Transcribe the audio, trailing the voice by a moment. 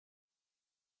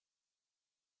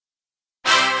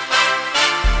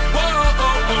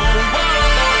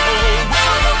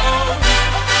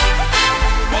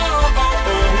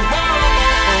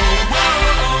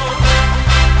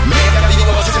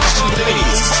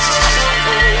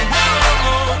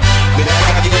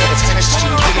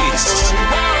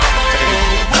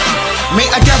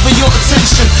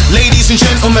attention, ladies and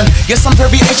gentlemen. Yes, I'm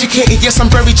very educated, yes,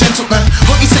 I'm very gentleman.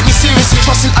 Hope you take me seriously,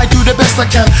 trusting I do the best I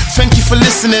can. Thank you for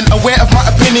listening, aware of my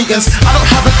opinions. I don't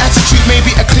have an attitude,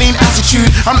 maybe a clean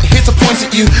attitude. I'm not here to point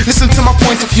at you, listen to my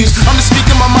point of views. I'm just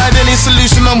speaking my mind, any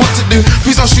solution on what to do.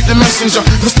 Please don't shoot the messenger,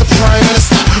 Mr. Prime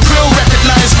Minister. Real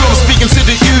recognize real, I'm speaking to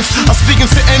the youth. I'm speaking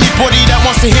to anybody that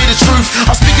wants to hear the truth.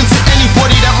 I'm speaking to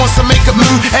anybody that wants to make a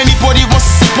move. Anybody wants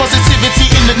to see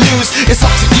positivity in the news. It's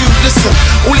up to you, listen.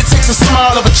 All it takes is a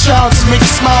smile of a child to make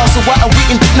you smile. So why are we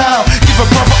in it now? Give a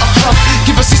brother a hug,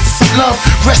 give a sister some love.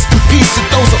 Rest in peace to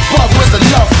those above. Where's the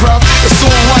love, bruv? It's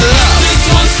all one love. This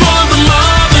one's for the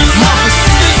mothers.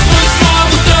 This one's for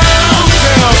the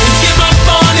girls. Give up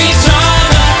on each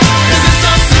other, 'cause it's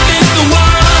us against the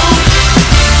world.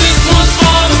 This one's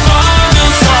for the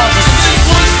fathers. This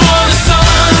one's for the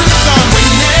sons.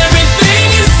 When everything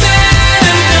is said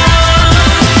and done,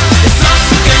 it's us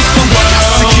against the world. Got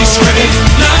to keep spreading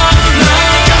love,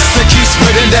 love. Got to keep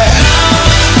spreading that.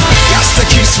 Got to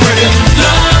keep spreading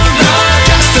Love, love.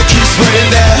 Got to keep spreading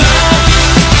that.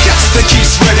 Got to keep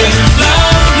spreading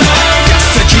Love, love. Got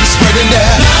to keep spreading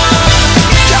that.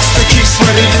 Got to keep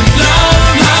spreading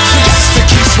Love, love. Got to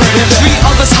keep spreading that. Treat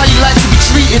others how you like to be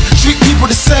treated. Treat people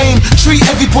the same. Treat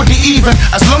everybody even.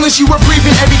 As long as you are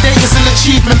breathing, every day is an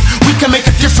achievement. We can make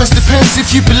a difference, depends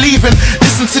if you believe in.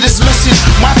 Listen to this message.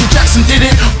 Michael Jackson did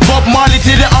it, Bob Marley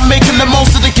did it. I'm making the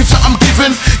most of the gift that I'm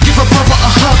given. Give a brother a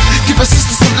hug, give a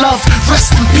sister some love.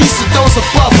 Rest in peace to those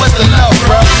above. Where's the love,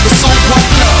 bruh? It's all one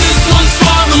love. This one's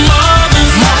for the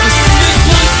mothers. This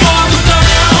one's for the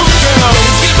girls.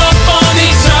 Give up on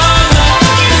each other,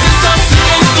 'cause it's us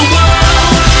against the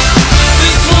world.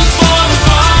 This one's for the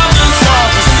fathers.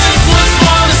 This one's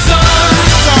for the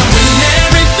sons. When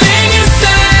everything is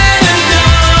said and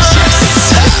done,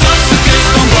 it's us against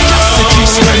the world. Got to keep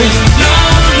spreading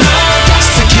Love, love. Got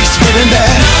to keep spreading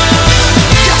that.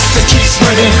 Got to keep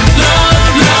spreading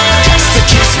Love, love. Got to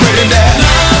keep spreading that.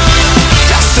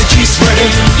 Got to keep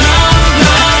spreading Love,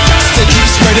 love. Got to keep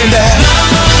spreading that.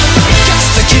 Got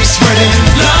to keep spreading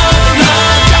Love,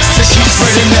 love. Got to keep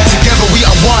spreading that. Together we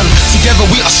are one, together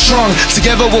we are strong.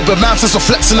 Together we'll build mountains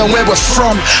reflecting on where we're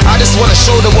from. I just wanna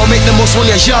show the world, make the most when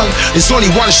you're young. There's only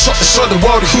one shot to show the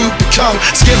world who we become.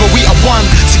 Together we are one,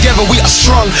 together we are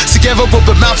strong. Together we'll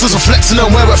build mountains reflecting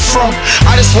on where we're from.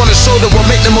 I just wanna show the world,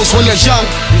 make the most when you're young.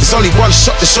 There's only one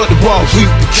shot to show the world who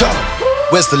we become.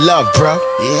 Where's the love, bro?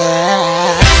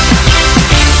 Yeah.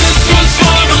 This one's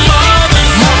for the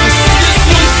mothers.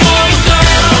 This one's for the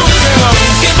girls.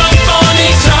 Give up on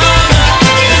each other,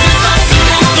 'cause it's us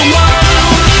against the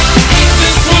world.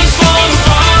 This one's for the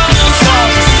fathers.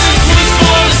 This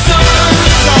one's for the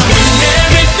sons. When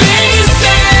everything is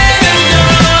said and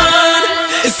done,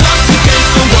 it's us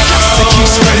against the world. Got to keep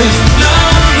spreading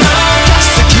Love, love. Got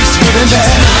to keep spreading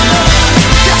that.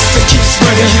 Got to keep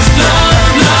spreading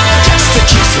Love, love. Got to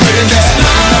keep spreading that.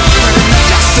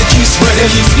 Got to keep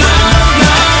spreading Love,